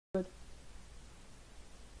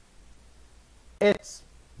It's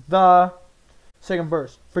the second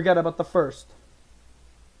verse. Forget about the first.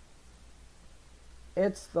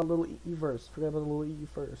 It's the little E verse. Forget about the little E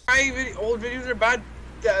first. My old videos are bad.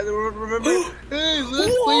 Remember? Hey,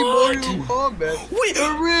 let's play Mario Combat. We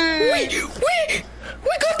got the miner!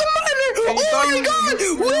 Oh my god!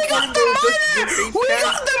 We got the miner! We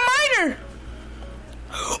got the miner!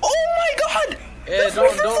 Oh my god! Yeah,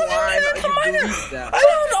 don't lie. You believe that. I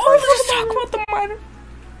don't always talk about the miner.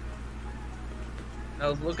 Now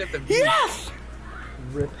look at the view. Yes!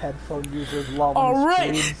 Rip headphone users love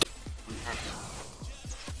Alright. No.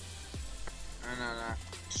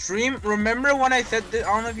 Stream, remember when I said this? I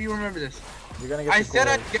don't know if you remember this. You're gonna get I said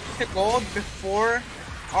I'd get to gold before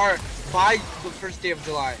or by the first day of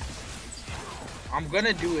July. I'm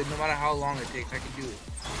gonna do it no matter how long it takes. I can do it.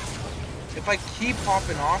 If I keep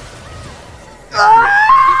popping off.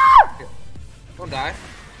 Don't die.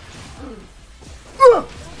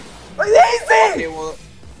 Easy! Okay, well.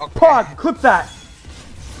 Okay. Pod, clip that.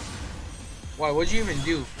 Why? What'd you even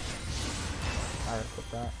do? Alright, clip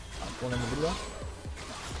that. I'm going in the video.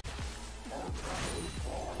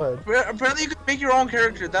 Apparently you can make your own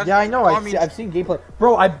character. That's yeah, I know. I've seen gameplay.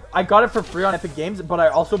 Bro, I got it for free on Epic Games, but I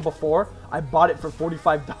also I bought it for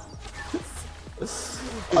 $45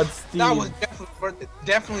 on Steam. That was definitely worth it.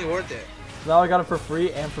 Definitely worth it. Now I got it for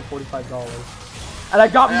free and for $45. And I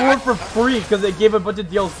got more for free because they gave a bunch of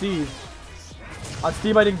DLCs. On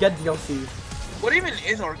Steam, I didn't get DLCs. What even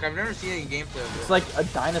is Ark? I've never seen any gameplay of it. It's like a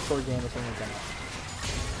dinosaur game or something like that.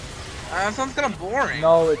 That sounds kind of boring.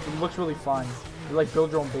 No, it looks really fun. You like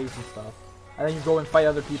build your own base and stuff. And then you go and fight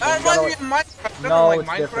other people. That reminds me of Minecraft. No, like it's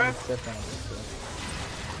Minecraft. different. It's different.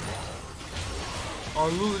 Oh,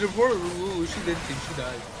 Lulu, the poor Lulu, she didn't think she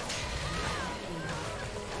died.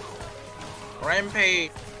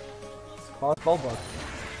 Rampage. Oh, it's Bulbug.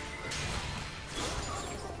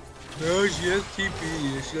 No, she has TP.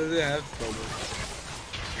 She doesn't have trouble.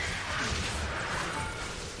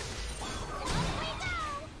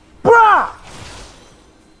 Bruh!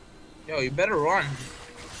 Yo, you better run.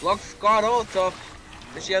 Lux got ulta,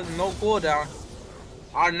 and she has no cooldown.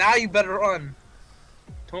 Now you better run.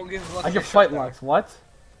 Don't give Lux. I can fight Lux. What?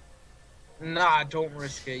 Nah, don't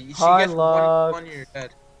risk it. She Hi, gets Lux. one, you're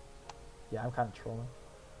dead. Yeah, I'm kind of trolling.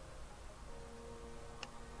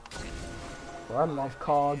 Bro, I love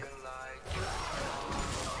Cog.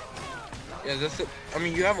 Yeah, that's it. I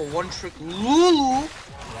mean, you have a one-trick Lulu.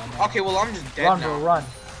 Yeah, okay, well, I'm just dead run, now. Bro, run.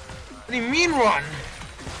 What do you mean run?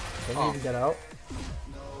 Can you even get out?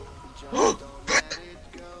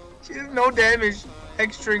 She has no damage.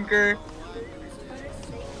 Hex Drinker.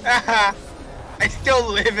 I still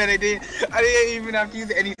live and I didn't even have to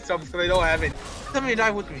use any subs because I don't have it. Somebody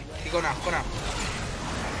die with me. Okay, go now, go now.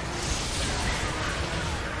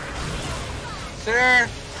 Sir.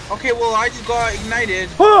 Okay, well, I just got ignited.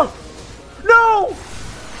 Oh! No!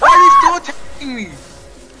 Why are they still attacking me?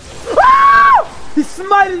 Ah! He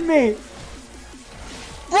smited me!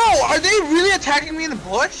 Bro, are they really attacking me in the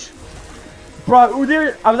bush? Bro,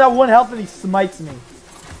 I was at 1 health and he smites me.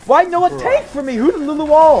 Why no one tank for me? Who did Lulu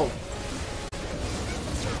wall?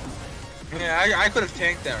 Yeah, I could have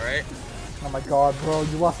tanked that, right? Oh my god, bro,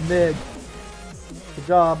 you lost mid. Good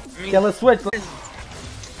job. I mean, okay, let's switch. I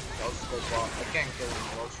can't kill him.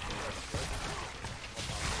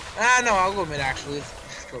 Ah, no, I'll go mid actually.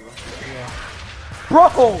 Let's go. Yeah. Bro!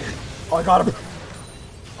 Oh, I got him.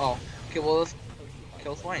 Oh, okay, well, let's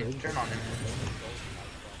kill Swine. Turn on him.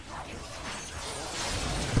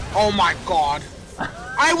 Oh my god.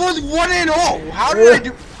 I was 1-0! How did I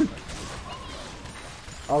do?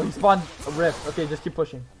 Oh, he spawned a rift. Okay, just keep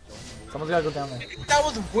pushing. Someone's gotta go down there. That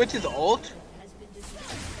was with his ult?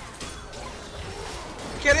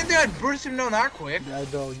 Okay, I didn't think I'd burst him down that quick. Yeah, I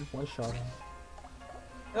know, you one-shot him.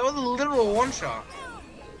 That was a literal one-shot.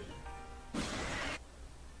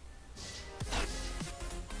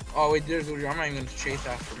 Oh wait, there's Lulu. I'm not even gonna chase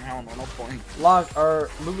after him. Hell no, no point.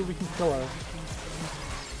 Lulu, we can kill her.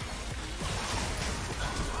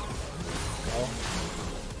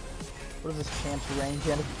 What is this chance range?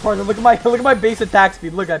 Partner, look at my base attack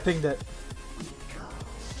speed. Look, I pinged it.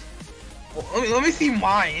 Well, let me see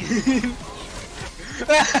mine.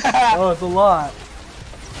 Oh, it's a lot.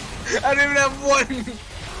 I don't even have one.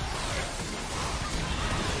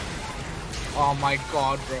 Oh my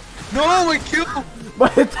god, bro. No, my kill.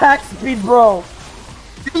 My attack speed, bro.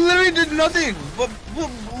 You literally did nothing but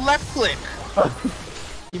left click.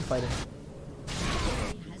 Team fighting.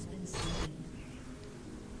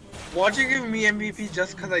 Why'd you give me MVP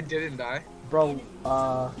just because I didn't die? Bro,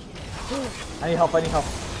 I need help, I need help.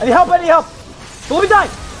 I need help, I need help! Don't let me die!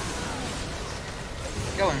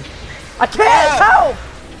 Kill him. I can't help!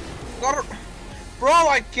 Got her. Bro,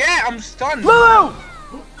 I can't. I'm stunned. Lulu!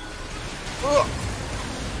 Ugh.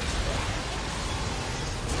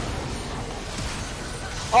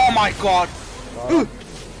 Oh my god.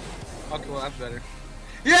 Okay, well that's better.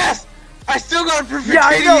 Yes! I still got a perfect Yeah,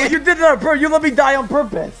 I know. 88. You did that on purpose. You let me die on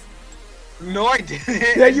purpose. No, I didn't.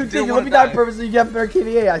 Yeah, I you just did. You let wanna me die on die. purpose so you get a better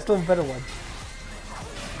KDA. I still have a better one.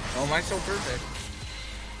 Oh, mine's so perfect.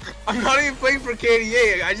 I'm not even playing for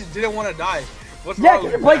KDA. I just didn't want to die. What's Yeah, wrong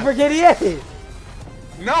because with you're playing that? for KDA.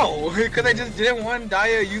 No, because I just didn't want to die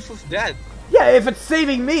a useless death. Yeah, if it's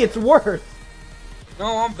saving me, it's worth.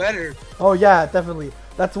 No, I'm better. Oh yeah, definitely.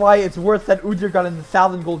 That's why it's worth that Udyr got in the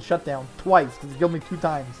 1,000 gold shutdown twice, because he killed me 2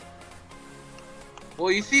 times.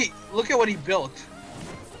 Well, you see, look at what he built.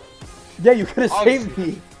 Yeah, you could have Obviously. saved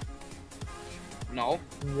me. No.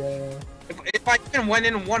 Yeah. If I even went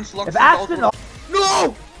in once, look. If Aston...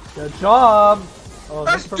 No! Good job. Oh,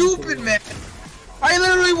 That's this is stupid, man. I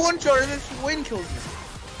literally one-shot and then Wayne killed me.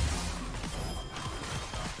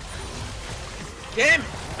 Damn it.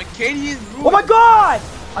 My KD is ruined. Oh my god!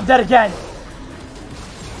 I'm dead again.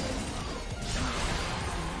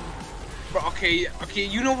 Bro, okay,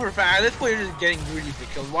 you know for a fact, this player is just getting greedy for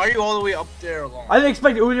kills. Why are you all the way up there alone? I didn't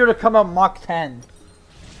expect Udyr to come out Mach 10.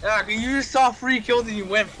 Yeah, you just saw free kills and you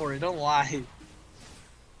went for it, don't lie.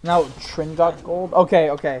 Now, Trin got gold? Okay,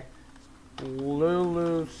 okay.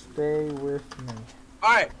 Lulu, stay with me.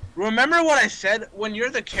 Alright, remember what I said? When you're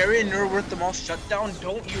the carry and you're worth the most shutdown,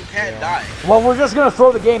 you can't die. Well, we're just gonna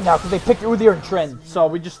throw the game now, because they picked Udyr and Trin, so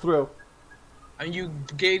we just threw. And you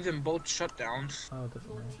gave them both shutdowns. Oh,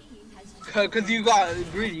 definitely. Cause you got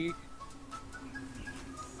greedy.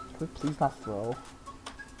 Could we please not throw?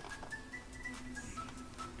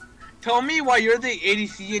 Tell me why you're the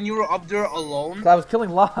ADC and you were up there alone. I was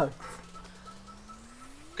killing Lux.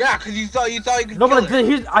 Yeah, cause you thought you could No, kill but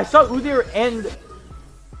it. I saw Udyr and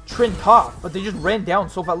Trin top, but they just ran down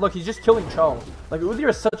so fast. Look, he's just killing Cho. Like, Udyr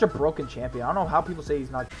is such a broken champion. I don't know how people say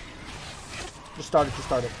he's not. Just start it, just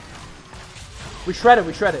start it. We shred it,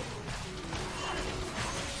 we shred it.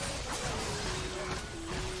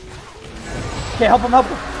 Okay, help him, help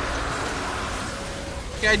him.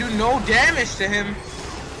 Okay, I do no damage to him.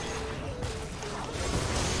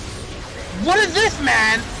 What is this,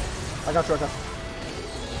 man? I got you, I got you.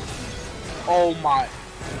 Oh my.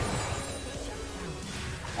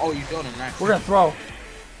 Oh, you killed him, nice. We're gonna throw.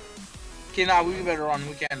 Okay, nah, we better run.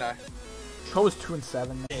 We can't die. Cho is 2 and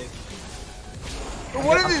 7. Man. But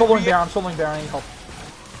what is I'm this? soloing Baron, I'm soloing Baron, I need help.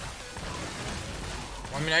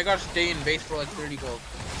 I mean, I gotta stay in base for like 30 gold.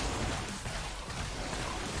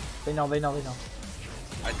 They know, they know, they know.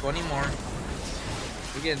 Alright, 20 more.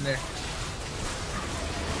 We're getting there.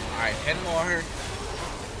 Alright, 10 more.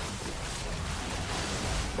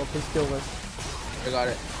 So please kill this. I got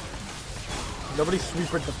it. Nobody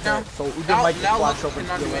sweeper the Now, pit, so Udyr might just now flash Lux over and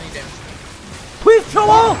cannot do steal it. any damage. Please, Cho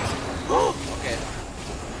ult! Okay.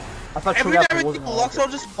 I thought Every Cho time I wasn't see gonna Lux, I'll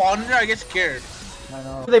just spawn there, I get scared. I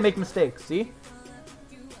know. They make mistakes, see?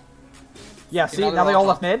 Yeah, see? now Now they're they all all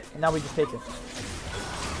left mid, and now we just take it.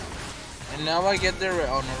 And now I get there.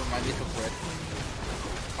 Oh, never mind. They took red.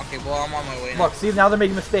 Okay, well, I'm on my way now. Look, see? Now they're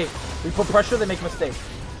making mistakes. We put pressure, they make mistakes.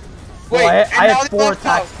 Wait, Well, I and now have they 4 left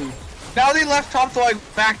attack top. speed. Now they left top, so I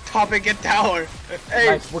back top and get tower. Hey,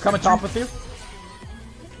 Nice, we're coming top with you?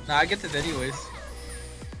 Nah, I get this anyways.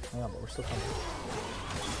 Yeah, but we're still coming.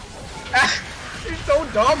 You're so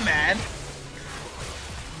dumb, man.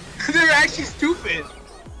 They're actually stupid.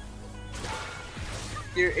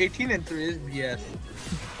 You're 18 and 3 is BS.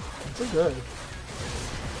 We're good.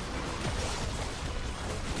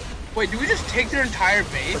 Wait, do we just take their entire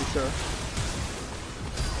base? Pretty sure.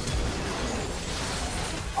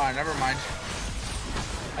 Alright, never mind.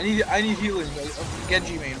 I need healing.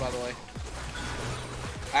 Genji main, by the way.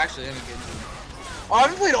 Actually, I'm a Genji. Oh, I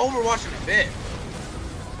haven't played Overwatch in a bit.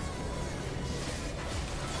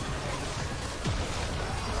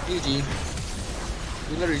 GG.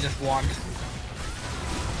 We literally just won.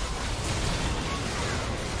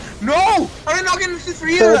 No! I did not get this for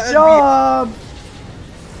either. Good job!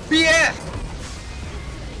 BS!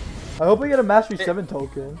 I hope we get a Mastery 7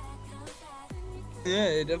 token. Yeah,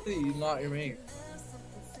 it definitely is not your main.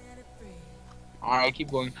 Alright,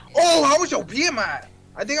 keep going. Oh, how much OP am I?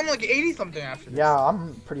 I think I'm like 80 something after this. Yeah,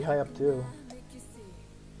 I'm pretty high up too.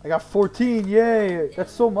 I got 14, yay!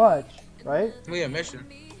 That's so much, right? We have mission.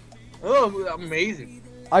 Oh, amazing.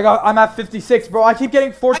 I'm at 56, bro. I keep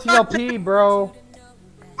getting 14 LP, bro.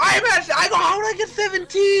 How did I get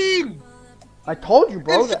 17? I told you,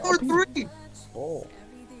 bro. It's That score LP 3. oh.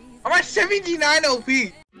 I'm at 79 OP.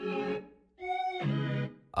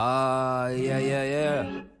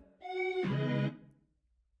 Yeah.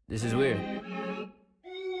 This is weird.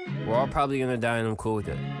 We're all probably gonna die, and I'm cool with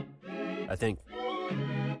it. I think.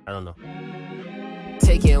 I don't know.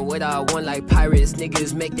 Taking what I want like pirates.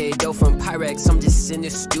 Niggas make their dough from Pyrex. I'm just in the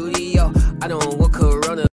studio. I don't want Corona.